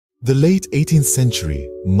The late 18th century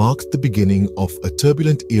marked the beginning of a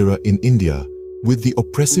turbulent era in India with the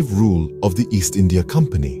oppressive rule of the East India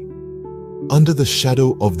Company. Under the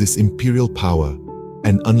shadow of this imperial power,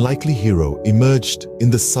 an unlikely hero emerged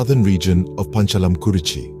in the southern region of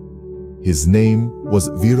Panchalamkurichi. His name was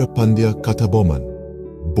Veerapandya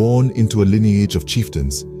Kattabomman. Born into a lineage of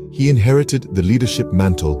chieftains, he inherited the leadership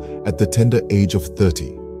mantle at the tender age of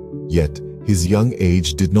 30. Yet, his young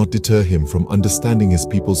age did not deter him from understanding his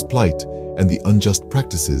people's plight and the unjust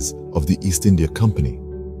practices of the East India Company.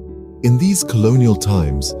 In these colonial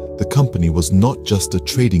times, the company was not just a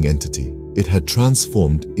trading entity. It had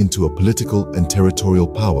transformed into a political and territorial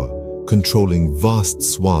power, controlling vast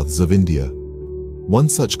swaths of India. One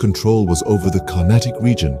such control was over the Carnatic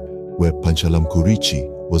region, where Panchalamkurichi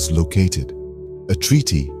was located. A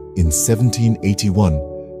treaty in 1781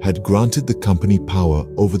 had granted the company power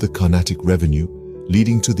over the Carnatic revenue,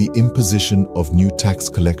 leading to the imposition of new tax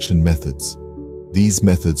collection methods. These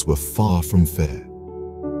methods were far from fair.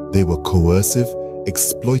 They were coercive,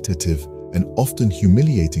 exploitative, and often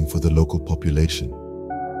humiliating for the local population.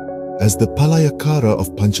 As the Palayakara of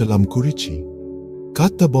Panchalamkurichi,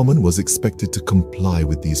 Kattabomman was expected to comply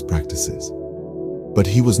with these practices. But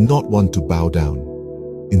he was not one to bow down.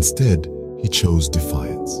 Instead, he chose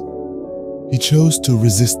defiance. He chose to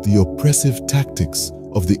resist the oppressive tactics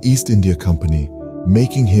of the East India Company,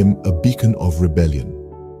 making him a beacon of rebellion.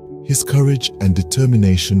 His courage and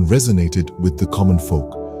determination resonated with the common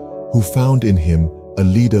folk, who found in him a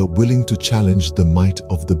leader willing to challenge the might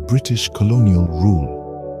of the British colonial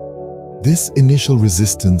rule. This initial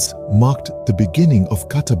resistance marked the beginning of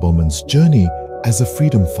Kattabomman's journey as a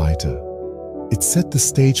freedom fighter. It set the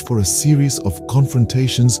stage for a series of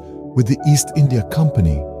confrontations with the East India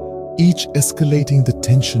Company, each escalating the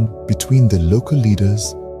tension between the local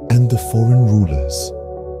leaders and the foreign rulers.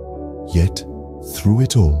 Yet, through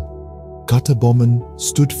it all, Kattabomman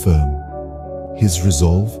stood firm, his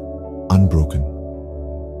resolve unbroken.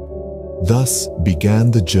 Thus began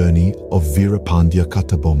the journey of Veerapandya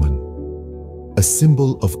Kattabomman, a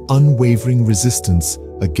symbol of unwavering resistance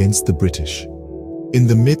against the British. In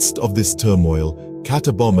the midst of this turmoil,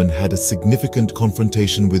 Kattabomman had a significant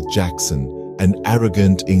confrontation with Jackson, an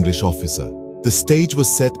arrogant English officer. The stage was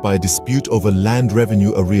set by a dispute over land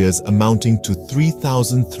revenue arrears amounting to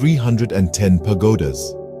 3,310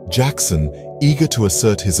 pagodas. Jackson, eager to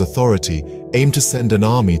assert his authority, aimed to send an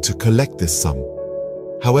army to collect this sum.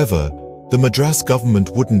 However, the Madras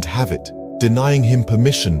government wouldn't have it, denying him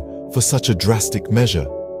permission for such a drastic measure.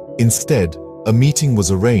 Instead, a meeting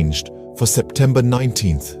was arranged for September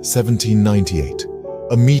 19, 1798,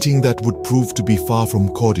 a meeting that would prove to be far from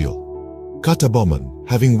cordial. Kattabomman,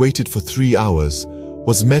 having waited for 3 hours,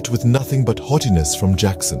 was met with nothing but haughtiness from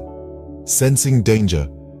Jackson. Sensing danger,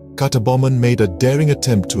 Kattabomman made a daring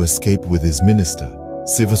attempt to escape with his minister,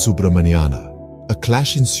 Sivasubramaniana. A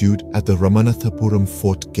clash ensued at the Ramanathapuram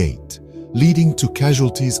fort gate, leading to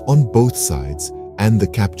casualties on both sides and the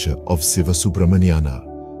capture of Sivasubramaniana.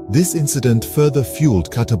 This incident further fueled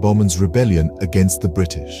Kattabomman's rebellion against the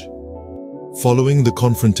British. Following the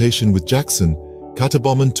confrontation with Jackson,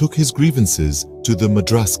 Kattabomman took his grievances to the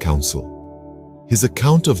Madras Council. His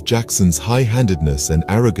account of Jackson's high-handedness and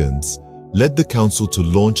arrogance led the council to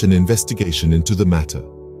launch an investigation into the matter.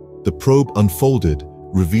 The probe unfolded,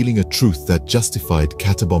 revealing a truth that justified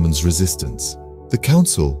Kattabomman's resistance. The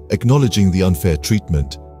council, acknowledging the unfair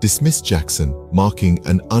treatment, dismissed Jackson, marking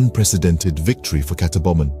an unprecedented victory for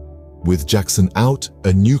Kattabomman. With Jackson out,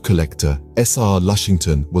 a new collector, S.R.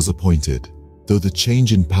 Lushington, was appointed. Though the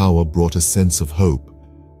change in power brought a sense of hope,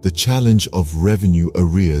 the challenge of revenue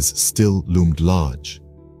arrears still loomed large.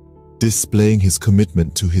 Displaying his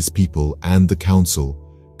commitment to his people and the council,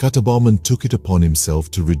 Kattabomman took it upon himself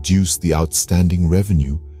to reduce the outstanding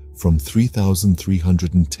revenue from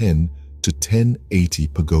 3,310 to 1,080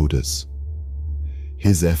 pagodas.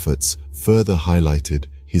 His efforts further highlighted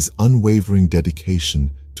his unwavering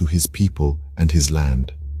dedication to his people and his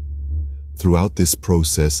land. Throughout this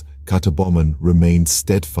process, Kattabomman remained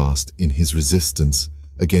steadfast in his resistance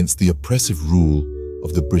against the oppressive rule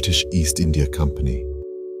of the British East India Company.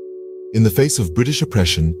 In the face of British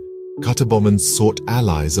oppression, Kattabomman sought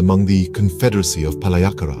allies among the Confederacy of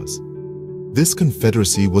Palayakaras. This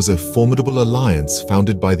confederacy was a formidable alliance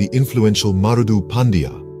founded by the influential Marudu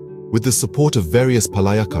Pandya. With the support of various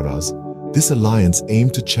Palayakaras, this alliance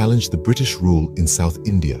aimed to challenge the British rule in South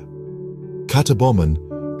India. Kattabomman,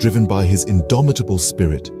 driven by his indomitable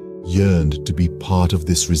spirit, yearned to be part of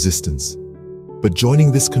this resistance. But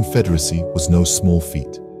joining this confederacy was no small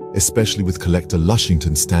feat, especially with collector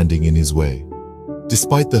Lushington standing in his way.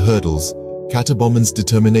 Despite the hurdles, Kattabomman's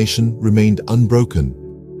determination remained unbroken.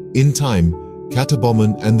 In time,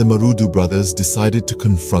 Kattabomman and the Marudu brothers decided to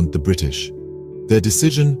confront the British. Their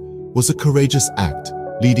decision was a courageous act,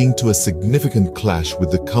 leading to a significant clash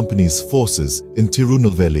with the company's forces in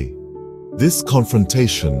Tirunelveli. This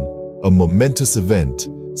confrontation, a momentous event,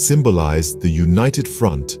 symbolized the united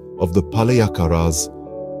front of the Palayakaras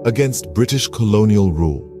against British colonial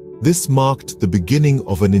rule. This marked the beginning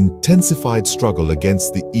of an intensified struggle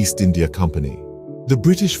against the East India Company. The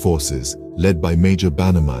British forces, led by Major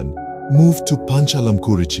Bannerman, moved to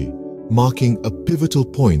Panchalamkurichi, marking a pivotal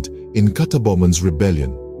point in Kattabomman's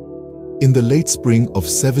rebellion. In the late spring of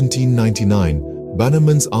 1799,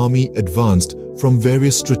 Bannerman's army advanced from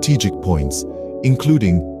various strategic points,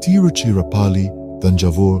 including Tiruchirappalli,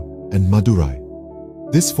 Thanjavur, and Madurai.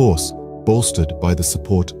 This force, bolstered by the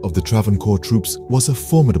support of the Travancore troops, was a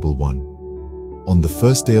formidable one. On the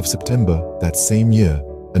first day of September that same year,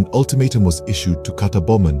 an ultimatum was issued to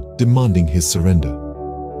Kattabomman demanding his surrender.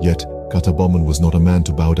 Yet, Kattabomman was not a man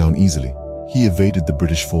to bow down easily. He evaded the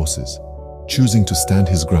British forces, choosing to stand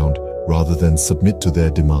his ground rather than submit to their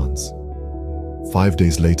demands. 5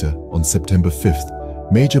 days later, on September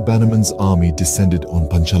 5th, Major Bannerman's army descended on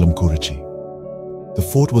Panchalamkurichi. The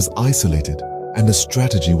fort was isolated, and a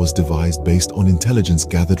strategy was devised based on intelligence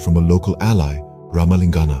gathered from a local ally,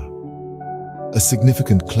 Ramalingana. A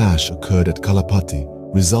significant clash occurred at Kalapati,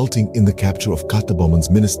 resulting in the capture of Kattabomman's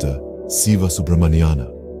minister, Siva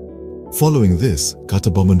Subramaniana. Following this,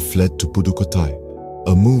 Kattabomman fled to Pudukkottai,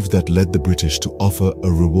 a move that led the British to offer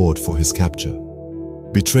a reward for his capture.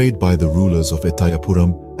 Betrayed by the rulers of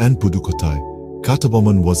Etayapuram and Pudukkottai,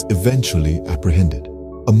 Kattabomman was eventually apprehended.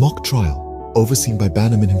 A mock trial, overseen by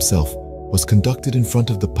Bannerman himself, was conducted in front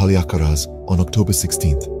of the Palayakaras on October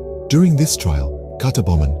 16th. During this trial,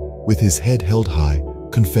 Kattabomman, with his head held high,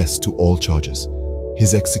 confessed to all charges.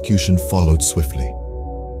 His execution followed swiftly.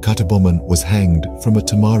 Kattabomman was hanged from a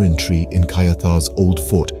tamarin tree in Kayathar's old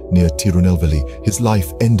fort near Tirunelveli. His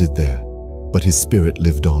life ended there, but his spirit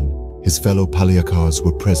lived on. His fellow Palayakars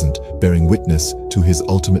were present, bearing witness to his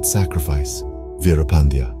ultimate sacrifice,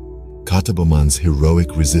 Veerapandya. Kattabomman's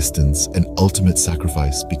heroic resistance and ultimate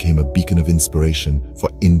sacrifice became a beacon of inspiration for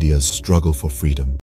India's struggle for freedom.